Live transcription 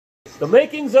The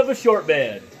makings of a short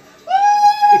bed.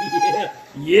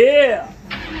 Yeah. Yeah.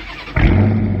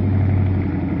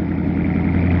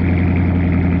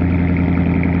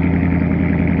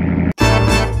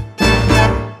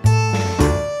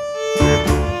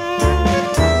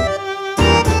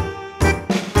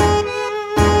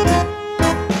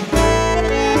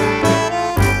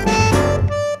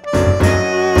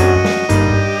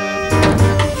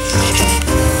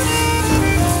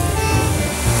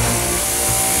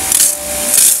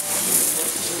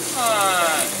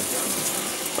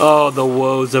 Oh, the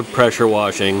woes of pressure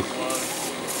washing.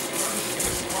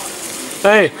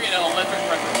 Hey,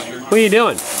 what are you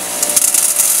doing?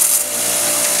 Just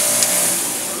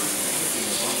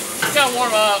gotta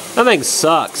warm up. That thing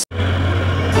sucks.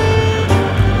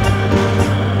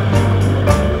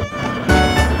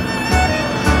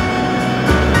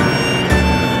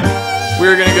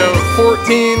 We're gonna go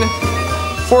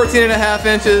 14 and a half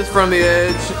inches from the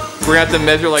edge. We're gonna have to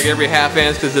measure like every half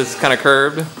inch because it's kind of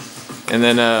curved. And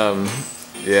then,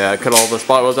 yeah, cut all the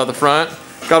spot welds out the front.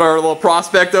 Got our little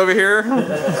prospect over here,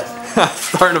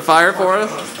 starting a fire for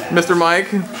us. Mr. Mike,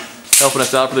 helping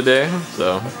us out for the day,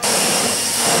 so.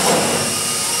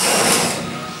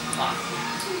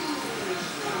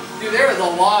 Dude, there is a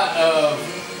lot of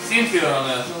seam sealer on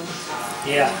this.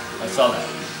 Yeah, I saw that.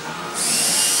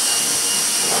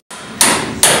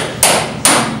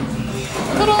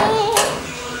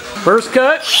 First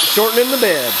cut, shortening the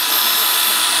bed.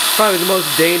 Probably the most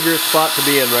dangerous spot to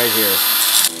be in right here.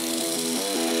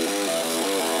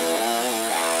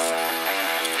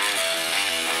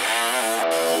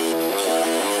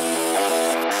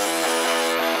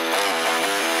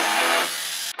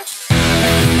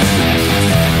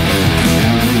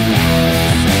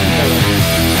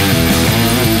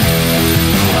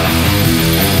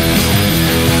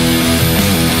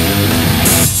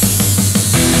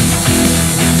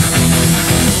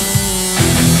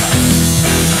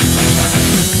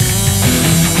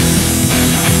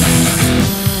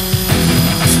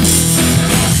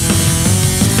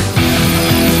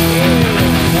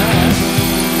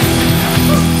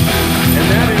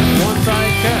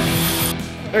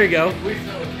 There you go.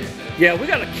 Yeah, we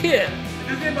got a kit. If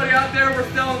there's anybody out there, we're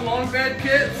selling long bed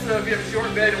kits, so if you have a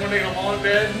short bed and want to make a long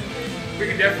bed, we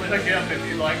can definitely hook you up if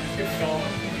you'd like. Get us going.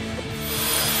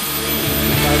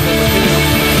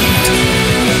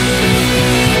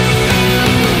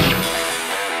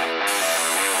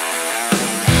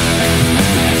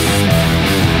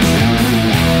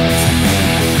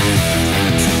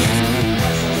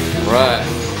 Right.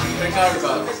 What are you talking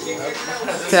about?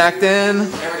 Tacked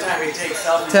in.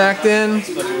 Tacked in.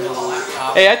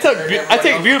 Hey, I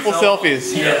take beautiful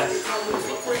selfies. Yeah.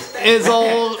 It's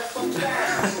all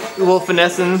a little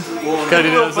finessing. Gotta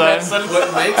do the other side.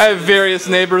 I have various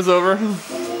neighbors over.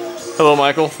 Hello,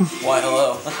 Michael. Why,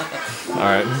 hello.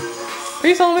 Alright.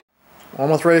 Peace, homie.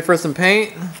 Almost ready for some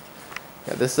paint.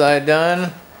 Got this side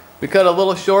done. We cut a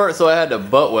little short, so I had to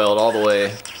butt weld all the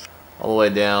way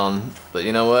down. But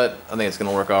you know what? I think it's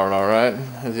gonna work out alright.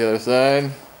 Here's the other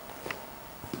side.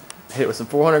 Hit it with some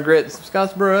 400 grit, some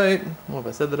Scotch-Brite. I don't know if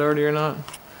I said that already or not.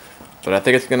 But I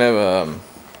think it's gonna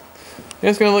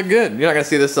it's gonna look good. You're not gonna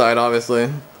see this side,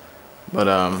 obviously. But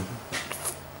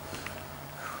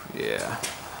yeah.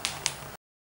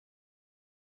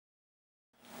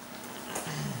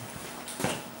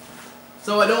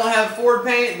 So I don't have Ford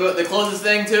paint, but the closest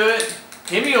thing to it,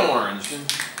 Hemi Orange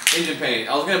engine paint.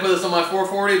 I was gonna put this on my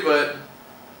 440, but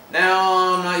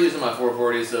now I'm not using my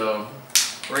 440, so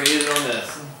we're gonna use it on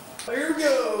this. Here we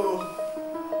go.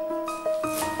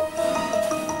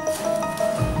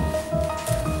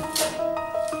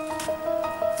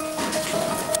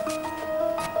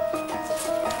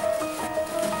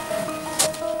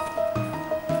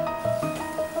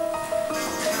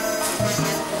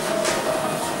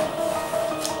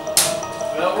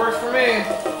 That works for me.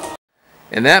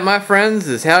 And that, my friends,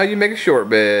 is how you make a short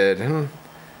bed.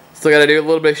 Still gotta do a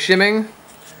little bit of shimming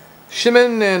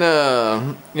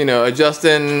and you know,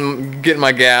 adjusting, getting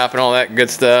my gap and all that good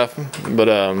stuff. But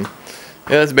yeah,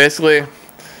 that's basically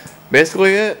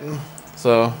it.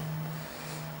 So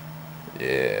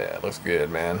yeah, it looks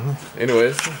good, man.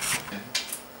 Anyways,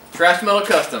 Trash Metal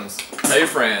Customs. Tell your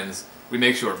friends, we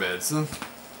make short beds.